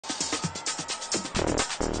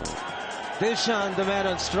Dilshan, the man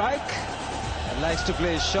on strike, and likes to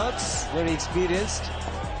play his shots, very experienced.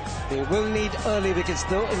 They will need early wickets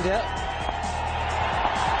though, India.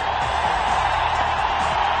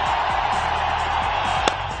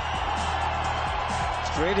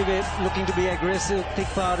 Straight away looking to be aggressive, thick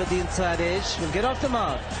power at the inside edge. Will get off the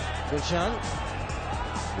mark. Dilshan.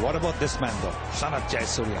 What about this man though? Sanat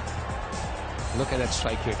Jayasuriya. Look at that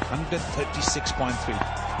strike rate,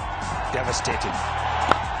 136.3. Devastating.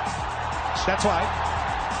 That's why.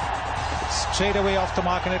 Straight away off the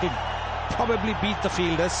mark, and it'll probably beat the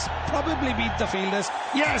fielders.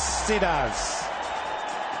 Yes, it does.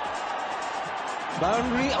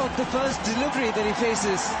 Boundary of the first delivery that he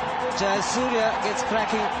faces. Jayasuriya gets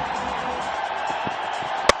cracking.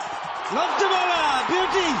 Knocked the bowler,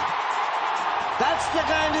 beauty. That's the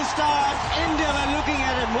kind of start India were looking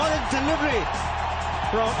at, and what a delivery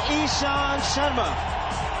from Ishant Sharma.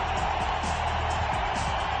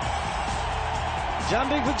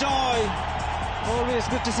 Jumping for joy. Always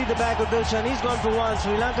good to see the back of Dilshan. He's gone for one.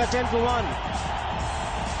 Sri Lanka 10 for 1.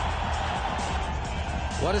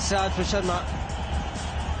 What a start for Sharma.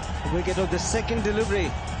 The wicket of the second delivery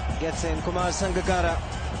gets in. Kumar Sangakkara.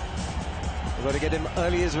 We've got to get him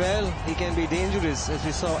early as well. He can be dangerous, as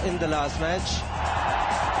we saw in the last match.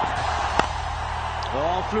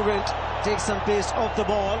 Oh, fluent. Takes some pace off the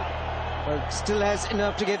ball, but still has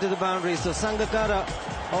enough to get to the boundary. So Sangakkara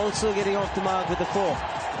also getting off the mark with the 4.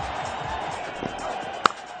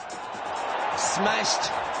 Smashed.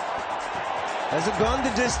 Has it gone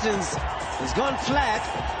the distance? It's gone flat,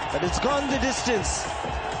 but it's gone the distance.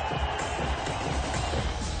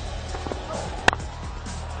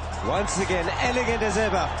 Once again, elegant as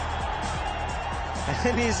ever.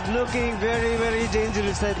 And he's looking very, very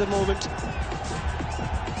dangerous at the moment.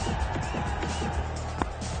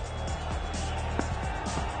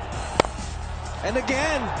 And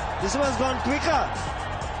again, this one's gone quicker.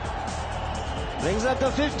 Brings up the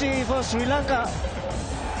 50 for Sri Lanka.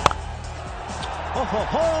 Oh, ho,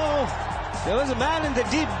 ho. There was a man in the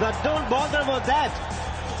deep, but don't bother about that.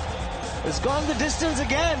 It's gone the distance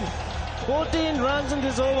again. 14 runs in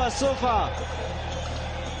this over so far.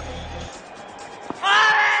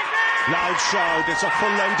 Loud shout, it's a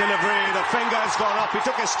full-length delivery. The finger's gone up, he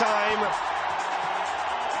took his time.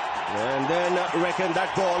 And then reckon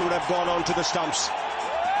that ball would have gone on to the stumps.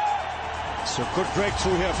 So good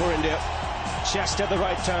breakthrough here for India. Just at the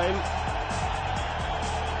right time.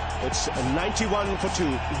 It's 91 for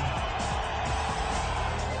 2.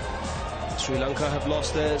 Sri Lanka have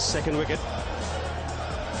lost their second wicket.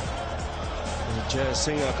 Virender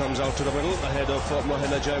Singh comes out to the middle ahead of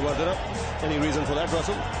Mahela Jayawardene. Any reason for that,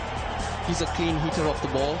 Russell? He's a clean hitter off the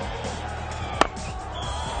ball.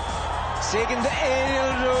 He's taken the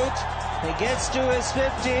aerial route. He gets to his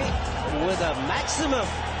 50 with a maximum.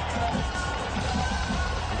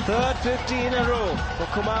 Third 50 in a row for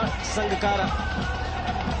Kumar Sangakkara.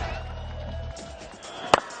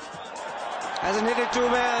 Hasn't hit it too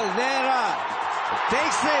well. Nair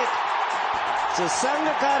takes it. So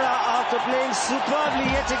Sangakkara, after playing superbly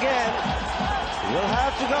yet again, will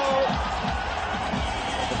have to go.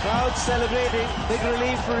 The crowd celebrating. Big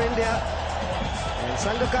relief for India. And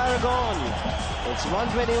Sangakkara gone. It's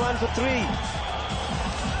 121 for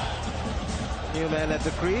 3. New man at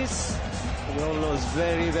the crease. We all know is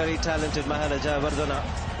very, very talented Mahela Jayawardene.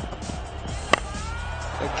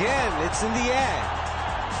 Again, it's in the air.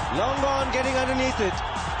 Long on, getting underneath it.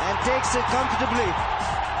 And takes it comfortably.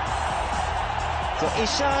 So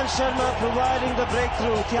Ishant Sharma providing the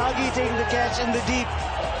breakthrough. Tyagi taking the catch in the deep.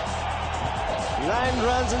 9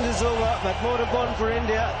 runs in this over, but more important for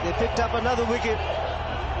India, they picked up another wicket.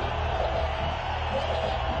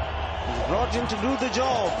 He's brought in to do the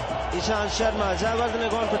job. Ishant Sharma, Jayawardene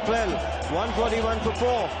gone for 12. 141 for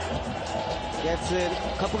 4. Gets in.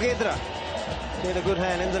 Kapugedra played a good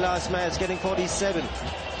hand in the last match, getting 47.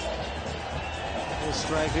 A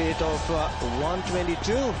strike rate of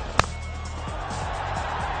 122.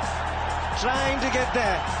 Trying to get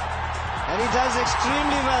there. And he does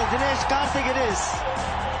extremely well. Dinesh Karthik it is.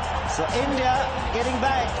 So India getting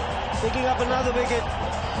back, picking up another wicket.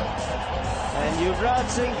 And Yuvraj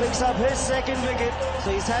Singh picks up his second wicket.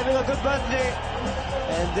 So he's having a good birthday.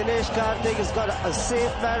 And Dinesh Karthik has got a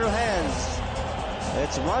safe pair of hands.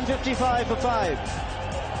 It's 155 for 5.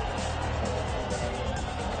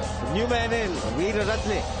 New man in, Veera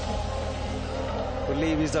Ratne.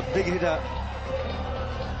 Believe he's a big hitter.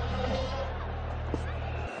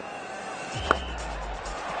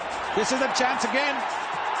 This is the chance again.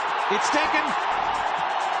 It's taken.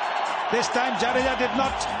 This time Jadeja did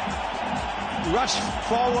not rush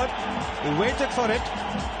forward. He waited for it.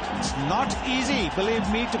 It's not easy, believe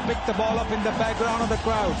me, to pick the ball up in the background of the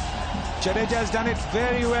crowd. Jadeja has done it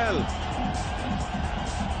very well.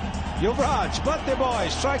 Yuvraj, birthday boy,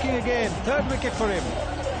 striking again. Third wicket for him.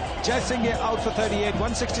 Singh out for 38,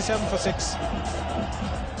 167 for 6.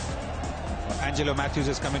 Angelo Matthews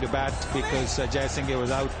is coming to bat because Singh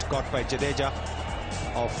was out, caught by Jadeja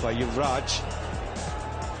of Yuvraj.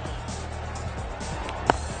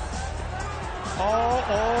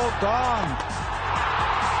 Oh, gone.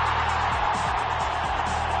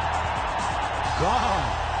 Gone.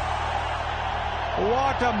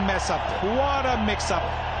 What a mess up. What a mix up.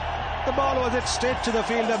 The ball was hit straight to the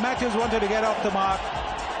fielder. Matthews wanted to get off the mark.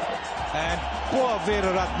 And poor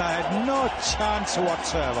Veeraratne had no chance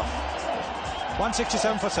whatsoever.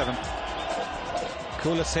 167 for 7.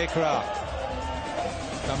 Kulasekara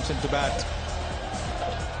comes into bat.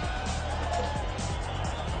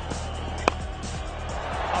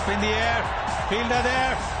 Up in the air. Fielder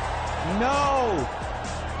there. No.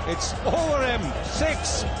 It's over him.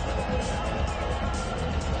 6.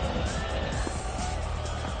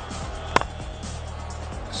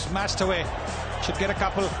 Smashed away. Should get a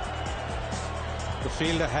couple. The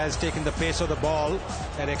fielder has taken the pace of the ball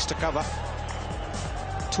at extra cover.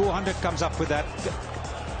 200 comes up with that.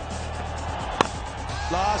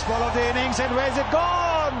 Last ball of the innings, and where's it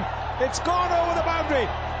gone? It's gone over the boundary.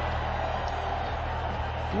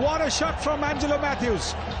 What a shot from Angelo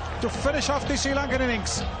Matthews to finish off the Sri Lankan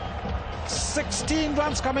innings. 16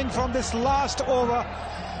 runs coming from this last over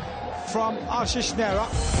from Ashish Nair.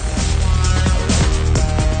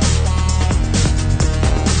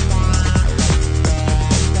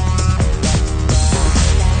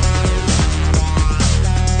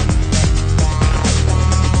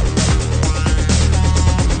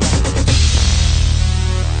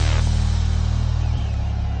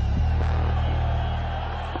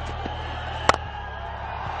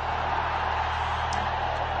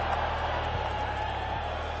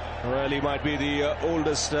 Well, he might be the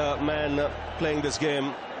oldest man playing this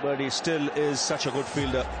game, but he still is such a good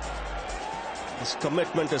fielder. His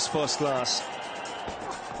commitment is first class.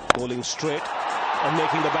 Bowling straight and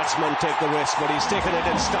making the batsman take the risk, but he's taken it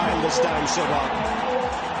in style this time, Sehwag.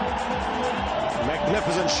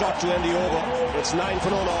 Magnificent shot to end the over. It's 9 for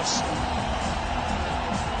no loss.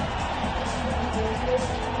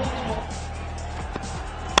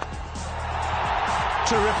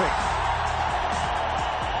 Terrific.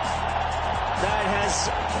 That has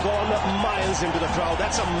gone miles into the crowd.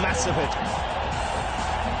 That's a massive hit.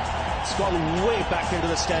 It's gone way back into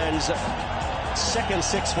the stands. Second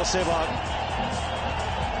 6 for Sehwag.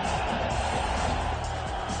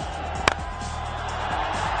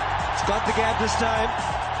 It's got the gap this time.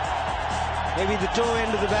 Maybe the toe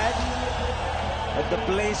end of the bat. But the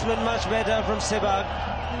placement much better from Sehwag.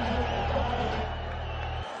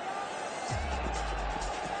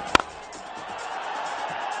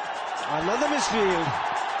 Another misfield.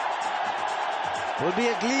 Will be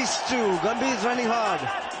at least 2. Gambhir is running hard.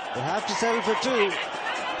 Will have to settle for 2.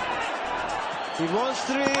 He wants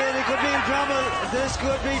 3 and he could be in trouble. This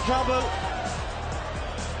could be trouble.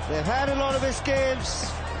 They've had a lot of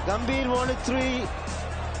escapes. Gambhir wanted 3.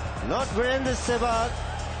 Not Virender Sehwag.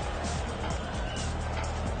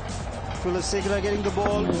 Kulasekara getting the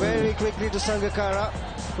ball very quickly to Sangakkara.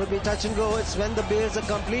 Could be touch and go. It's when the bails are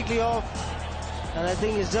completely off. And I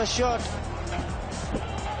think it's just short.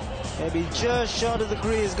 Maybe just short of the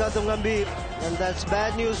crease, Gautam Gambhir. And that's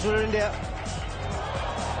bad news for India.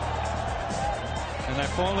 And they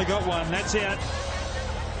finally got one. That's out.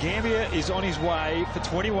 Gambhir is on his way for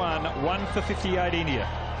 21. 1 for 58 India.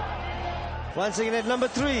 Once again at number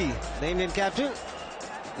 3, the Indian captain.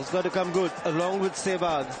 It's got to come good along with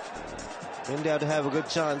Sehwag. India to have a good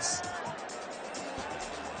chance.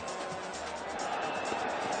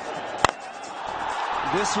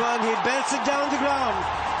 This one, he belts it down the ground.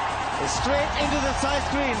 Straight into the side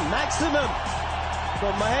screen. Maximum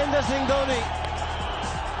from Virender Sehwag.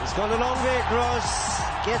 He's gone a long way across.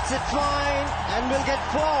 Gets it fine and will get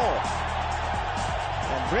 4.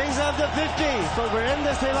 And brings up the 50 for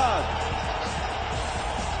Virender Sehwag.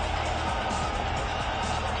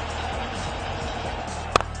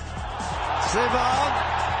 Sehwag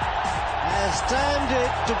has timed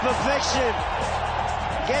it to perfection.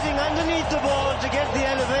 Getting underneath the ball to get the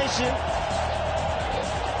elevation.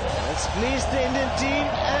 Let's please the Indian team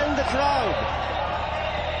and the crowd.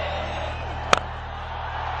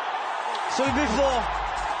 So before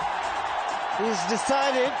he's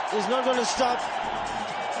decided he's not going to stop.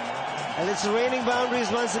 And it's raining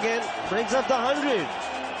boundaries once again. Brings up the 100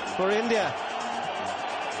 for India.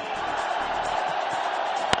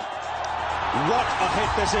 What a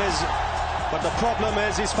hit this is. But the problem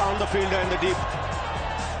is he's found the fielder in the deep.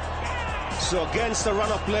 So against the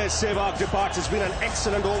run of play, Sehwag departs. It's been an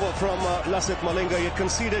excellent over from Lasith Malinga. He had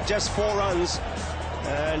conceded just 4 runs.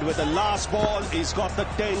 And with the last ball, he's got the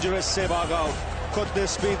dangerous Sehwag out. Could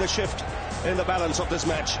this be the shift in the balance of this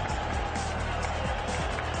match?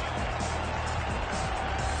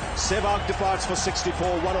 Sehwag departs for 64,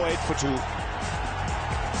 108 for 2.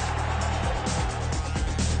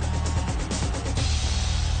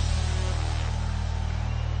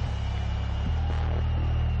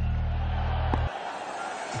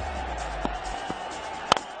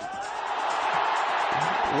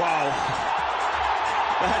 Wow,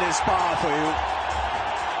 that is power for you.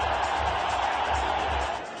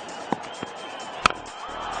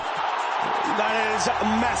 That is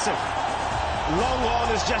massive. Long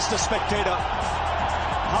on is just a spectator.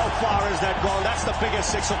 How far has that gone? That's the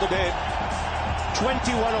biggest 6 of the day.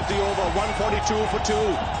 21 of the over, 142 for 2.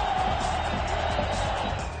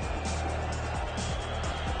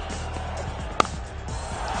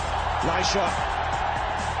 Nice shot.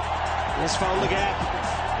 He's found the gap.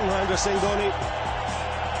 Virender Singh Dhoni.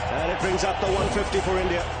 And it brings up the 150 for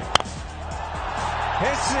India.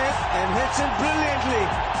 Hits it and hits it brilliantly.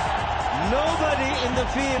 Nobody in the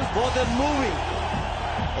field bothered moving.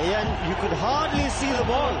 And you could hardly see the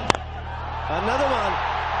ball. Another one.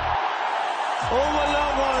 Over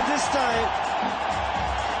long on this time.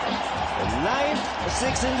 The 9th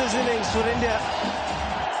 6 in this innings for India.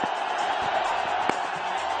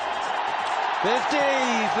 50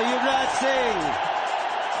 for Yuvraj Singh.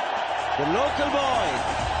 The local boy.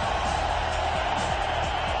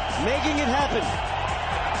 Making it happen.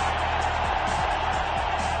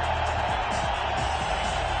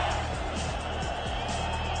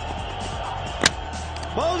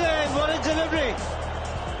 Bowling, what a delivery.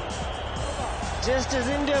 Just as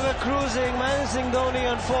India were cruising, Virender Singh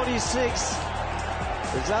Dhoni on 46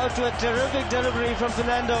 is out to a terrific delivery from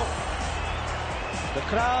Fernando. The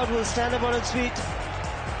crowd will stand up on its feet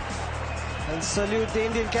and salute the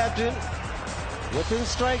Indian captain. Within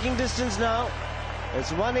striking distance now.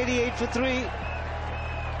 It's 188 for 3.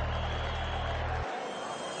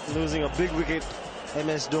 Losing a big wicket,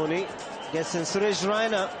 MS Dhoni. Gets in Suresh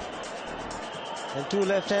Raina. And 2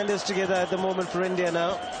 left-handers together at the moment for India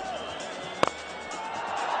now.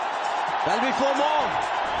 That'll be 4 more.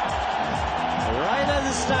 Raina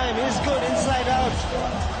this time is good inside out.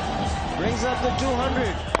 Brings up the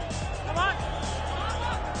 200. Come on.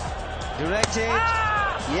 Directed.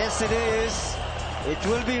 Yes, it is. It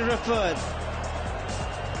will be referred.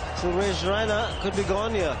 Suresh Raina could be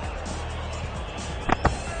gone here.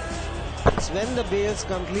 It's when the bails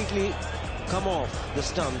completely come off the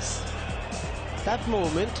stumps. That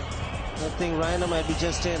moment, I think Raina might be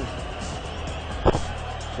just in.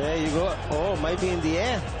 There you go. Oh, might be in the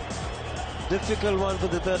air. Difficult one for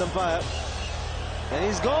the third umpire. And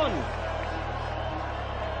he's gone.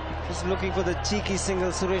 Just looking for the cheeky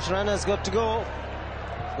single. Suresh Raina's got to go.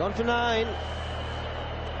 Gone for 9.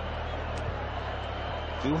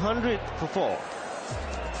 200 for 4.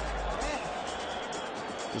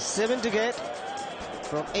 7 to get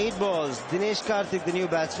from 8 balls. Dinesh Karthik, the new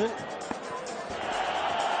batsman.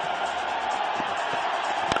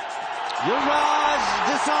 Yuvraj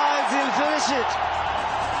decides he'll finish it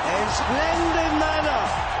in splendid manner.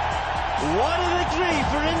 What a victory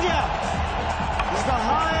for India. It's the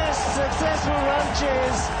highest successful run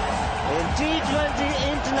chase in T20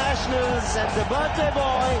 internationals, and the birthday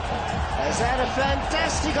boy has had a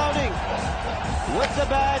fantastic outing with the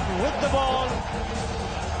bat, with the ball.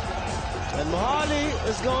 And Mohali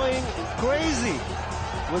is going crazy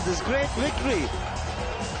with this great victory.